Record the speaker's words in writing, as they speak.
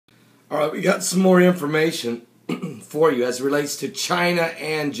All right, we got some more information for you as it relates to China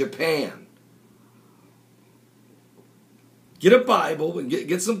and Japan. Get a Bible and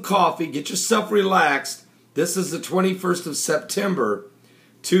get some coffee. Get yourself relaxed. This is the 21st of September,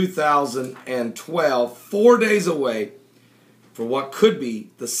 2012, 4 days away for what could be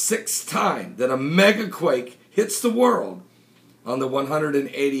the 6th time that a mega quake hits the world on the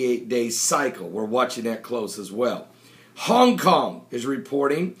 188-day cycle. We're watching that close as well. Hong Kong is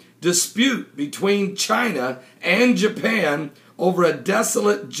reporting dispute between China and Japan over a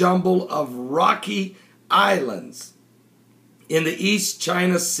desolate jumble of rocky islands in the East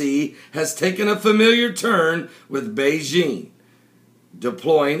China Sea has taken a familiar turn, with Beijing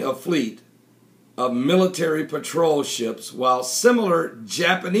deploying a fleet of military patrol ships while similar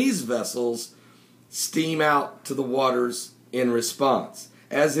Japanese vessels steam out to the waters in response.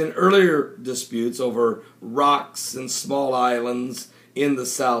 As in earlier disputes over rocks and small islands in the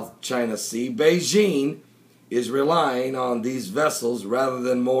South China Sea, Beijing is relying on these vessels rather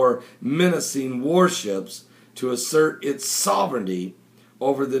than more menacing warships to assert its sovereignty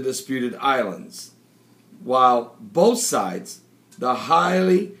over the disputed islands. While both sides, the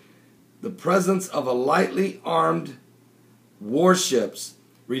presence of a lightly armed warships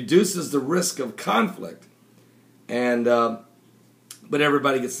reduces the risk of conflict, but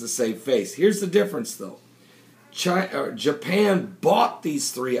everybody gets to save face. Here's the difference, though. Japan bought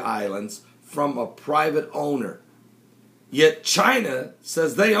these 3 islands from a private owner, yet China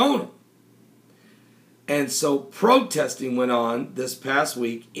says they own them. And so protesting went on this past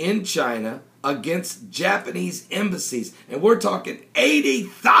week in China against Japanese embassies. And we're talking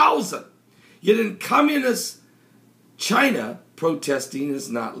 80,000. Yet in communist China, protesting is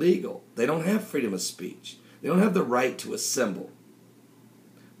not legal. They don't have freedom of speech. They don't have the right to assemble.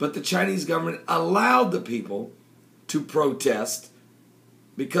 But the Chinese government allowed the people to protest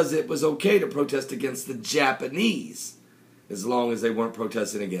because it was okay to protest against the Japanese as long as they weren't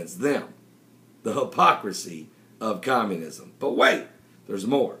protesting against them. The hypocrisy of communism. But wait, there's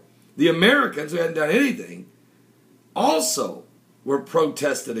more. The Americans, who hadn't done anything, also were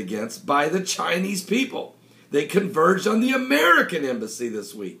protested against by the Chinese people. They converged on the American embassy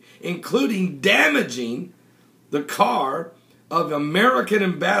this week, including damaging the car of American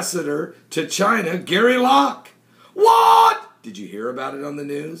ambassador to China, Gary Locke. What? Did you hear about it on the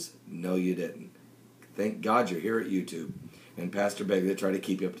news? No, you didn't. Thank God you're here at YouTube. And Pastor Begley try to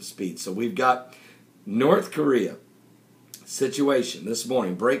keep you up to speed. So we've got North Korea situation this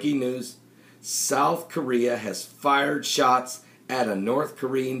morning. Breaking news. South Korea has fired shots at a North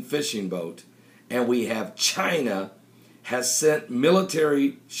Korean fishing boat. And we have China has sent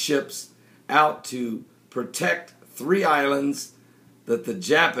military ships out to protect 3 islands that the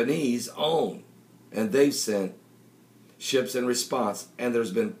Japanese own. And they've sent ships in response. And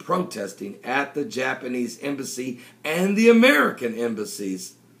there's been protesting at the Japanese embassy and the American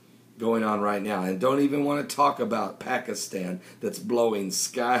embassies going on right now. And don't even want to talk about Pakistan that's blowing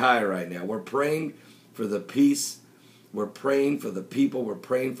sky high right now. We're praying for the peace. We're praying for the people. We're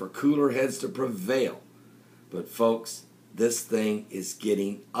praying for cooler heads to prevail. But folks, this thing is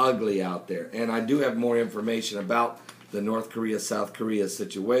getting ugly out there. And I do have more information about the North Korea-South Korea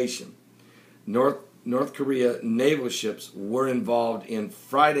situation. North Korea naval ships were involved in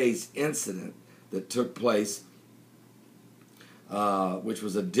Friday's incident that took place, which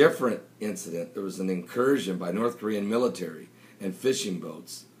was a different incident. There was an incursion by North Korean military and fishing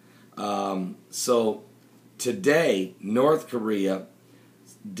boats. So today, North Korea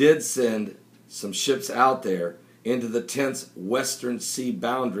did send some ships out there into the tense Western Sea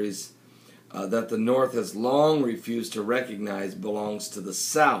boundaries that the North has long refused to recognize belongs to the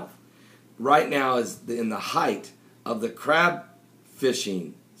South. Right now is in the height of the crab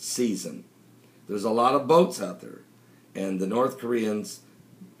fishing season. There's a lot of boats out there. And the North Koreans'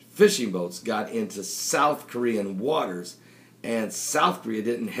 fishing boats got into South Korean waters. And South Korea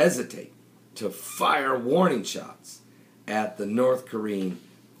didn't hesitate to fire warning shots at the North Korean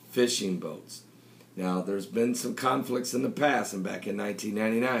fishing boats. Now, there's been some conflicts in the past. And back in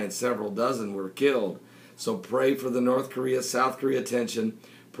 1999, several dozen were killed. So pray for the North Korea-South Korea tension.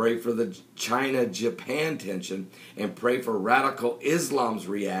 Pray for the China-Japan tension, and pray for radical Islam's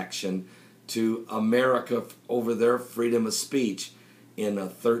reaction to America over their freedom of speech in a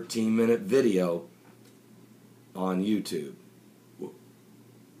 13-minute video on YouTube.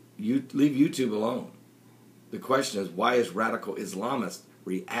 You leave YouTube alone. The question is, why is radical Islamists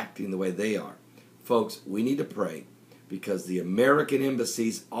reacting the way they are? Folks, we need to pray because the American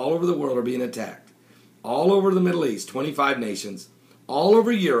embassies all over the world are being attacked. All over the Middle East, 25 nations, all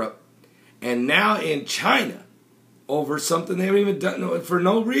over Europe, and now in China over something they haven't even done for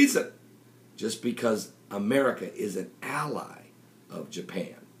no reason. just because America is an ally of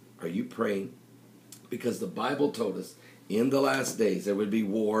Japan. Are you praying? Because the Bible told us in the last days there would be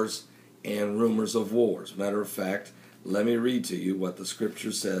wars and rumors of wars. Matter of fact, let me read to you what the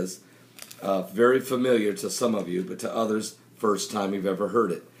scripture says. Very familiar to some of you, but to others, first time you've ever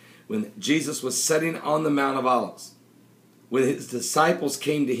heard it. When Jesus was sitting on the Mount of Olives, when his disciples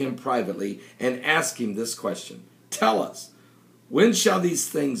came to him privately and asked him this question, "Tell us, when shall these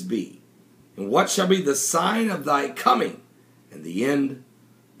things be? And what shall be the sign of thy coming and the end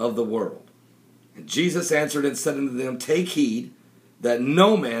of the world?" And Jesus answered and said unto them, "Take heed that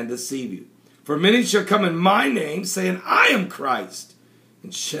no man deceive you. For many shall come in my name, saying, I am Christ,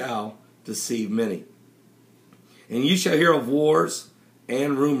 and shall deceive many. And ye shall hear of wars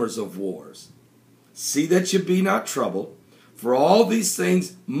and rumors of wars. See that ye be not troubled, for all these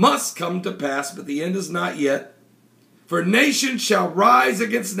things must come to pass, but the end is not yet. For nation shall rise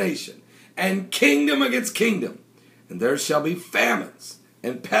against nation, and kingdom against kingdom. And there shall be famines,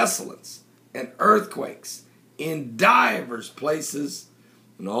 and pestilence, and earthquakes in divers places.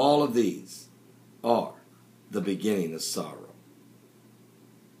 And all of these are the beginning of sorrow."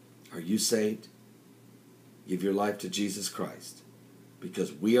 Are you saved? Give your life to Jesus Christ,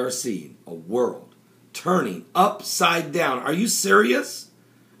 because we are seeing a world turning upside down. Are you serious?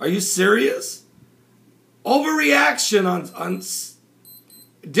 Are you serious? Overreaction on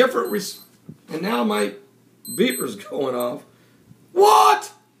different... and now my beeper's going off.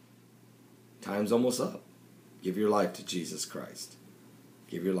 What? Time's almost up. Give your life to Jesus Christ.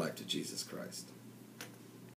 Give your life to Jesus Christ.